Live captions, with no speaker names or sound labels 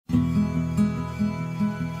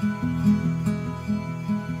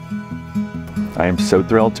I am so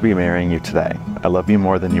thrilled to be marrying you today. I love you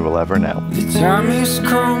more than you will ever know. The time has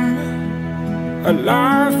come, our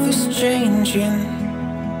life is changing.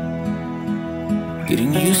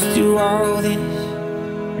 Getting used to all this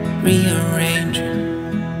rearranging.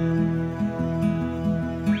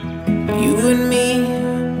 You and me,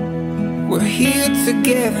 we're here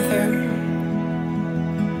together.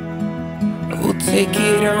 We'll take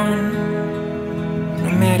it on, no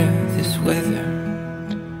matter this weather.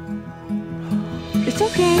 It's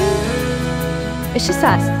okay. It's just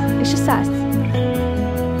us. It's just us.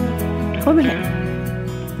 Hold my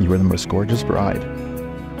hand. You are the most gorgeous bride.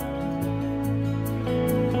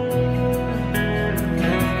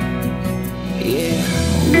 Yeah.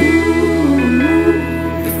 Ooh,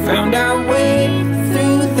 we found our way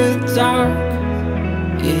through the dark.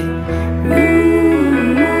 Yeah.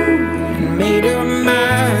 Ooh, and made a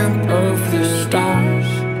map of the stars.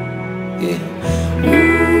 Yeah.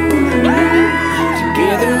 Ooh,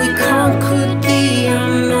 together we conquered the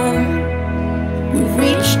unknown. We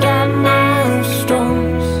reached our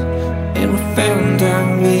milestones and we found our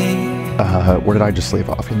way. Where did I just leave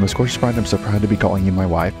off? You're the most gorgeous bride. I'm so proud to be calling you my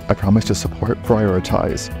wife. I promise to support,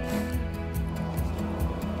 prioritize.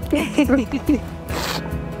 Did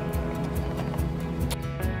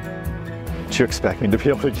you expect me to be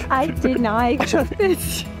able to get I did not expect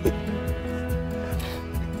this.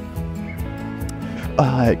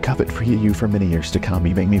 I covet for you for many years to come.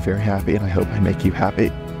 You make me very happy, and I hope I make you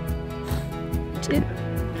happy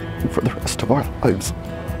for the rest of our lives.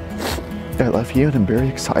 I love you, and I'm very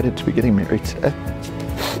excited to be getting married today.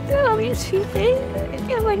 Oh, me too, babe.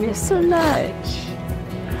 I love you so much.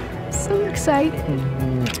 So excited.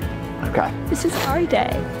 Okay. This is our day.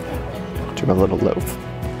 Do a little loaf.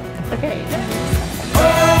 Okay.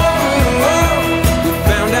 We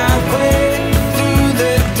found our way through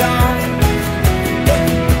the dark.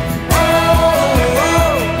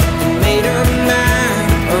 Made a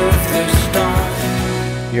map of the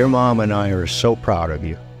stars. Your mom and I are so proud of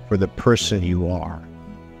you for the person you are,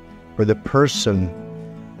 for the person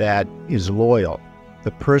that is loyal,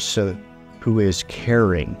 the person who is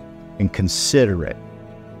caring and considerate,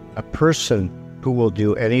 a person who will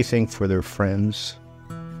do anything for their friends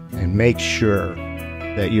and make sure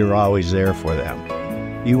that you're always there for them.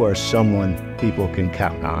 You are someone people can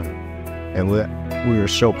count on, and we are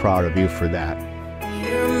so proud of you for that.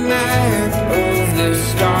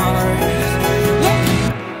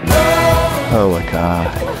 Oh my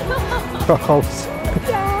God.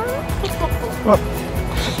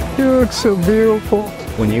 You look so beautiful.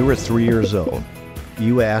 When you were 3 years old,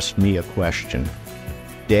 you asked me a question.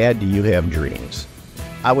 Dad, do you have dreams?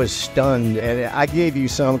 I was stunned, and I gave you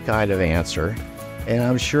some kind of answer, and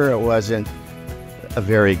I'm sure it wasn't a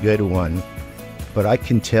very good one, but I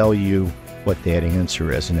can tell you what that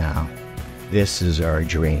answer is now. This is our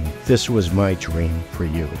dream. This was my dream for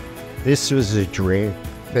you. This was a dream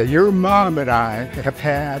that your mom and I have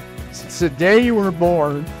had since the day you were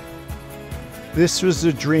born. This was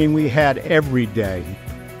a dream we had every day,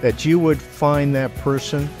 that you would find that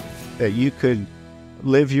person that you could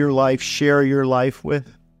live your life, share your life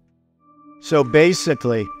with. So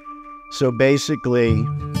basically,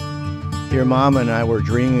 your mom and I were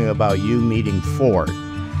dreaming about you meeting Ford.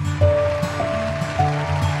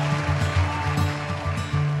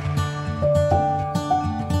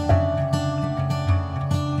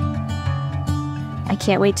 I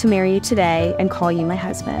can't wait to marry you today and call you my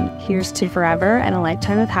husband. Here's to forever and a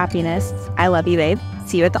lifetime of happiness. I love you, babe.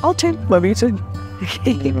 See you at the altar. Love you too.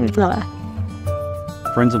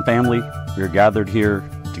 Friends and family, we are gathered here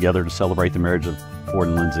together to celebrate the marriage of Ford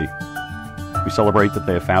and Lindsay. We celebrate that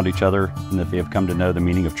they have found each other and that they have come to know the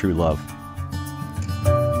meaning of true love.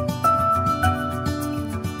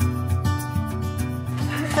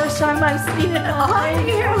 First time I've seen it on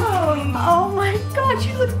you. Oh my God,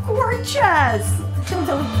 you look gorgeous.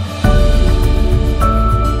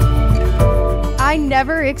 I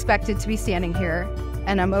never expected to be standing here,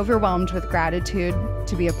 and I'm overwhelmed with gratitude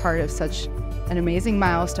to be a part of such an amazing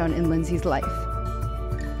milestone in Lindsay's life.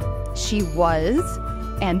 She was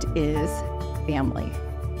and is family.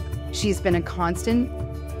 She's been a constant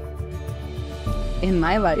in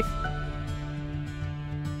my life.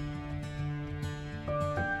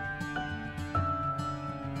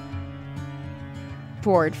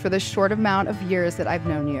 Ford, for the short amount of years that I've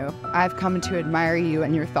known you, I've come to admire you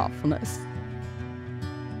and your thoughtfulness.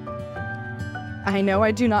 I know I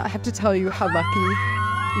do not have to tell you how lucky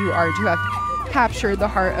you are to have captured the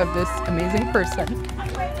heart of this amazing person.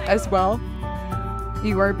 As well,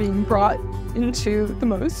 you are being brought into the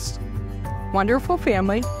most wonderful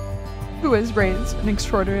family who has raised an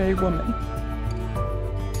extraordinary woman.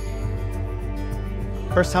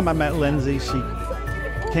 First time I met Lindsay, she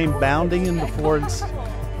came bounding into Ford's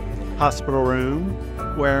hospital room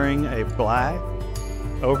wearing a black,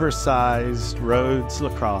 oversized Rhodes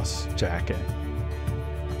lacrosse jacket.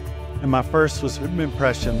 And my first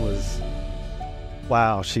impression was,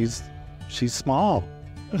 wow, she's small.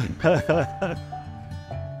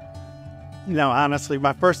 No, honestly,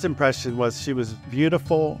 my first impression was she was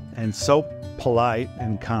beautiful and so polite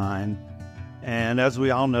and kind. And as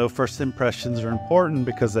we all know, first impressions are important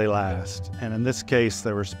because they last. And in this case,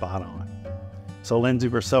 they were spot on. So Lindsay,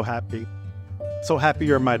 we're so happy. So happy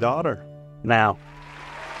you're my daughter now.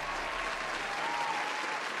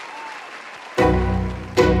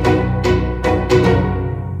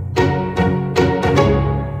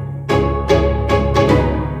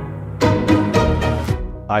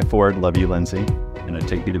 I, Ford, love you, Lindsay, And I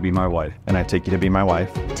take you to be my wife, and I take you to be my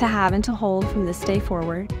wife, to have and to hold from this day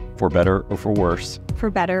forward, for better or for worse, for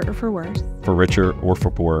better or for worse, for richer or for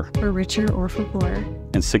poorer, for richer or for poorer,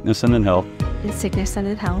 in sickness and in health, in sickness and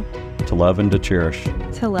in health, to love and to cherish,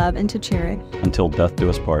 to love and to cherish, until death do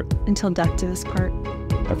us part. until death do us part.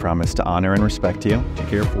 I promise to honor and respect you, To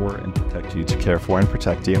care for and protect you, to care for and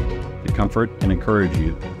protect you, to comfort and encourage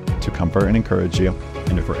you, to comfort and encourage you,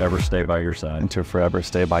 and to forever stay by your side. and to forever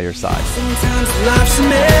stay by your side. Sometimes life's a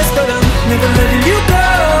mess, but I'm never letting you go.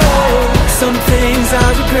 Some things I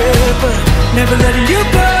regret, but never letting you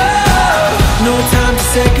go. No time to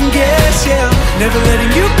second guess, yeah, never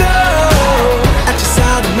letting you go. At your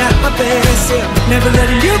side and at my best, yeah, never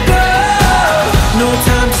letting you go. No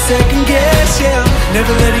time to second guess, yeah,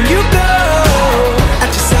 never letting you go.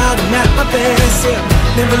 At your side and at my best, yeah,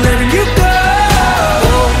 never letting you go.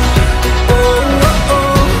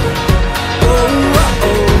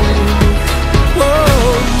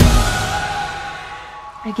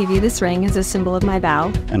 I give you this ring as a symbol of my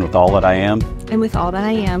vow, And with all that I am, and with all that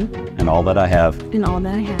I am, and all that I have, and all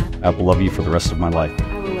that I have, I will love you for the rest of my life.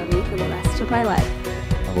 I will love you for the rest of my life.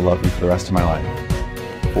 I will love you for the rest of my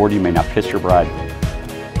life. Ford, you may now kiss your bride.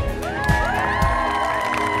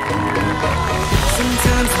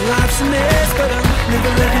 Sometimes life's a mess, but I'm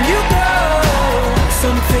never letting you go.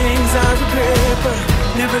 Some things I regret, but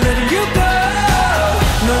never letting you go.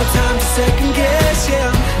 No time to second guess,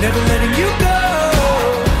 yeah, never letting you go.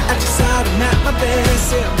 At your side and at my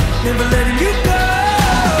best, yeah, never letting you go.